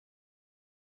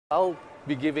I'll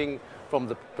be giving from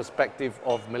the perspective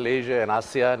of Malaysia and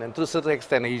ASEAN, and to a certain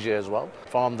extent Asia as well,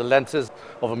 from the lenses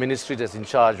of a ministry that's in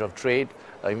charge of trade,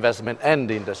 investment and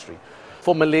the industry.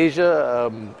 For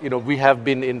Malaysia, we have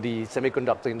been in the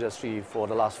semiconductor industry for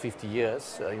the last 50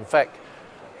 years. In fact,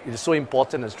 it is so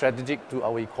important and strategic to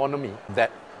our economy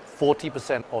that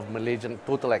 40% of Malaysian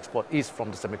total export is from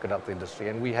the semiconductor industry,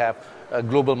 and we have a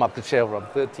global market share of around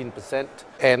 13%,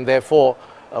 and therefore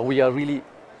we are really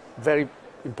very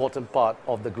important part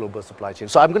of the global supply chain.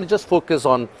 So I'm going to just focus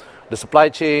on the supply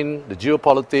chain, the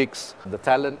geopolitics, the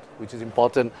talent, which is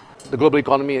important, the global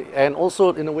economy, and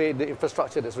also in a way the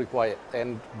infrastructure that's required,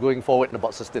 and going forward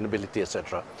about sustainability,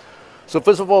 etc. So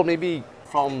first of all, maybe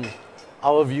from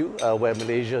our view, where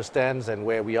Malaysia stands and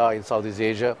where we are in Southeast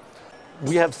Asia,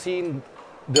 we have seen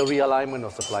the realignment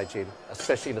of supply chain,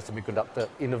 especially in the semiconductor,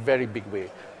 in a very big way.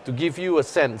 To give you a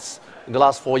sense, in the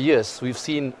last 4 years, we've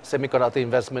seen semiconductor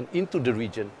investment into the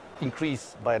region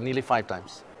increase by nearly 5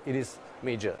 times. It is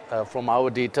major. From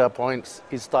our data points,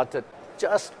 it started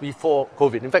just before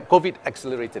COVID. In fact, COVID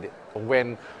accelerated it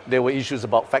when there were issues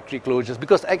about factory closures,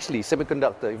 because actually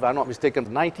semiconductor, if I'm not mistaken,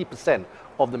 90%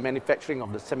 of the manufacturing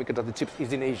of the semiconductor chips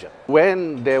is in Asia.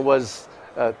 When there was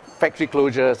factory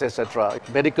closures, etc.,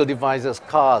 medical devices,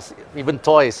 cars, even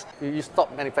toys, you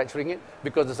stop manufacturing it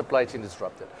because the supply chain is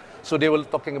disrupted. So they were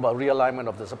talking about realignment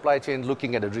of the supply chain,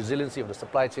 looking at the resiliency of the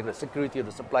supply chain, the security of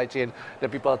the supply chain. Then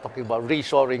people are talking about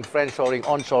reshoring, friendshoring,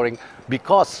 onshoring,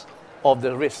 because of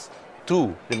the risks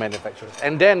to the manufacturers.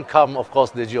 And then come, of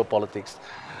course, the geopolitics.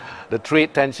 The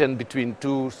trade tension between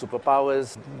two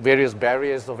superpowers, various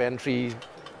barriers of entry,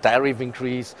 tariff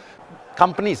increase,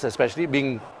 companies especially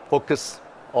being focused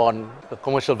on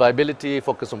commercial viability,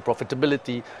 focus on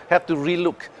profitability, have to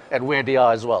relook at where they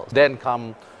are as well. Then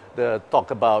come the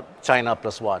talk about China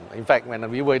plus one. In fact, when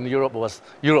we were in Europe, it was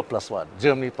Europe plus one,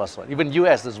 Germany plus one, even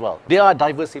US as well. They are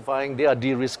diversifying, they are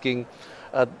de-risking,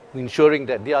 ensuring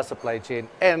that their supply chain,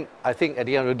 and I think at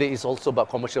the end of the day, it's also about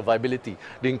commercial viability,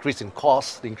 the increase in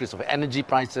costs, the increase of energy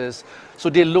prices. So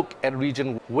they look at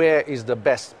region where is the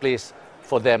best place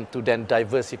for them to then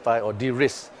diversify or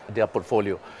de-risk their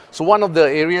portfolio. So one of the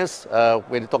areas,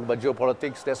 when you talk about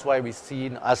geopolitics, that's why we see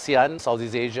in ASEAN,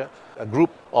 Southeast Asia, a group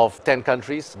of 10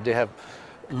 countries, they have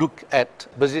looked at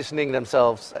positioning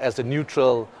themselves as a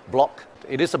neutral bloc.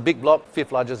 It is a big bloc,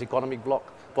 5th largest economic bloc,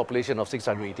 population of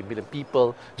 680 million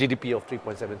people, GDP of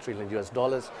 $3.7 trillion US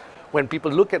dollars. When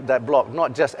people look at that bloc,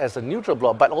 not just as a neutral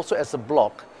bloc, but also as a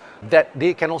bloc that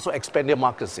they can also expand their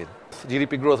markets in.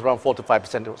 GDP growth around 4 to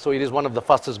 5%, so it is one of the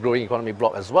fastest growing economic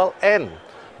bloc as well. And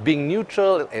being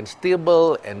neutral and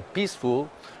stable and peaceful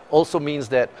also means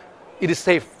that it is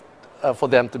safe for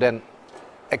them to then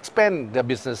expand their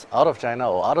business out of China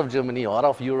or out of Germany or out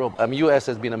of Europe. US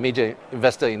has been a major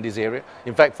investor in this area.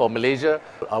 In fact, for Malaysia,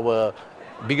 our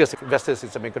biggest investors in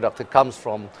semiconductor comes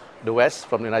from the West,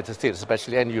 from the United States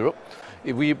especially, and Europe.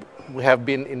 We have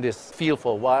been in this field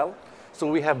for a while, so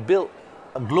we have built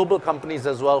global companies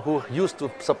as well who used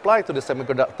to supply to the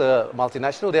semiconductor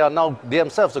multinational. They are now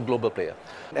themselves a global player,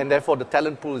 and therefore the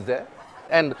talent pool is there.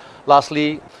 And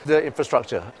lastly, the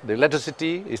infrastructure. The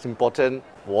electricity is important,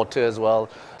 water as well,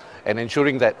 and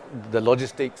ensuring that the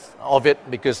logistics of it,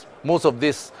 because most of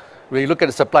this, when you look at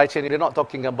the supply chain, they're not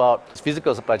talking about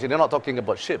physical supply chain, they're not talking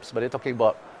about ships, but they're talking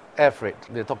about air freight,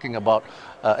 they're talking about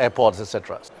airports,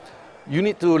 etc. You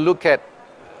need to look at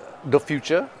the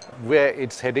future, where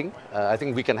it's heading. I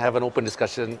think we can have an open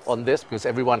discussion on this, because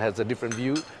everyone has a different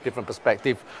view, different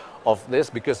perspective of this,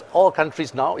 because all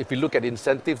countries now, if you look at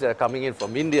incentives that are coming in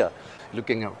from India,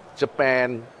 looking at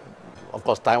Japan, of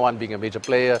course Taiwan being a major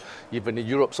player, even in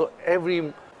Europe, so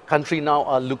every country now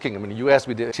are looking, the US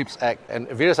with the CHIPS Act, and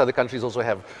various other countries also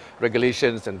have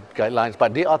regulations and guidelines,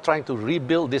 but they are trying to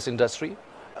rebuild this industry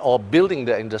or building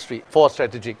the industry for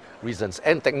strategic reasons.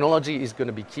 And technology is going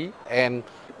to be key. And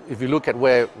if you look at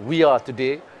where we are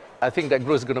today, I think that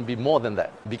growth is going to be more than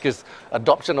that, because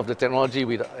adoption of the technology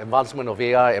with advancement of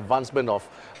AI, advancement of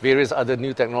various other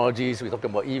new technologies, we're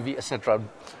talking about EV, etc.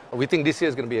 We think this year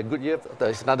is going to be a good year.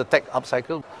 There's another tech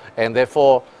upcycle, and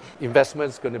therefore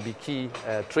investment is going to be key,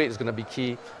 trade is going to be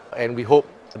key, and we hope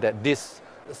that this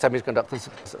semiconductor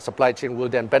supply chain will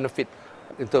then benefit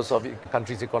in terms of the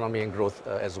country's economy and growth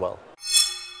as well.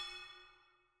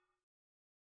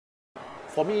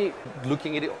 For me,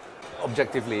 looking at it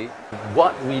objectively,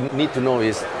 what we need to know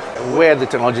is where the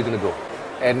technology is going to go.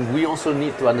 And we also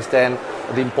need to understand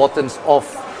the importance of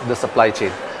the supply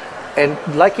chain. And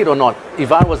like it or not,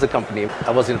 if I was a company,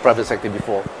 I was in the private sector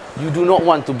before, you do not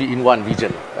want to be in one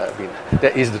region.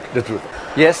 That is the truth.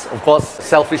 Yes, of course,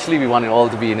 selfishly, we want it all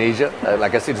to be in Asia.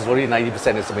 Like I said, it's already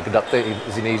 90% of semiconductor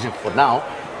is in Asia for now.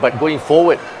 But going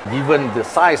forward, given the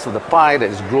size of the pie that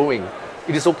is growing,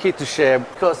 it is okay to share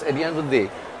because at the end of the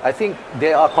day, I think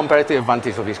there are comparative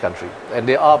advantage of each country and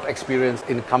there are experience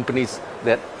in companies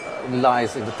that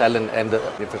lies in the talent and the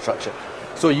infrastructure.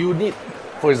 So you need,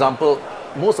 for example,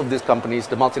 most of these companies,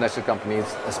 the multinational companies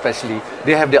especially,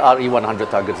 they have their RE100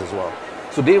 targets as well.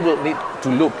 So they will need to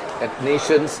look at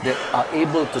nations that are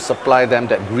able to supply them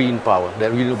that green power,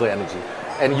 that renewable energy.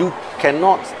 And you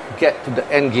cannot get to the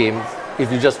end game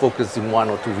if you just focus in one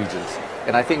or two regions.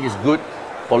 And I think it's good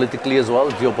politically as well,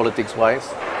 geopolitics-wise,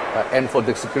 and for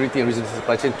the security and resilience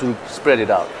supply chain to spread it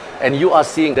out. And you are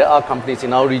seeing there are companies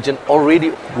in our region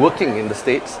already working in the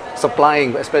States,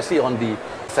 supplying, especially on the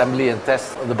assembly and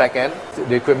test on the back end.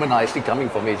 The equipment are actually coming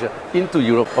from Asia into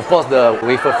Europe. Of course, the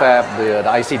wafer fab, the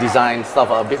IC design stuff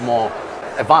are a bit more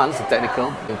advanced and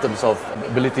technical in terms of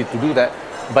ability to do that.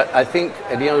 But I think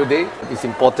at the end of the day, it's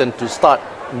important to start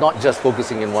not just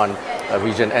focusing in one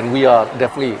region. And we are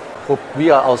definitely, we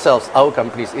are ourselves, our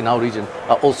companies in our region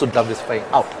are also diversifying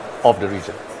out of the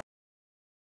region.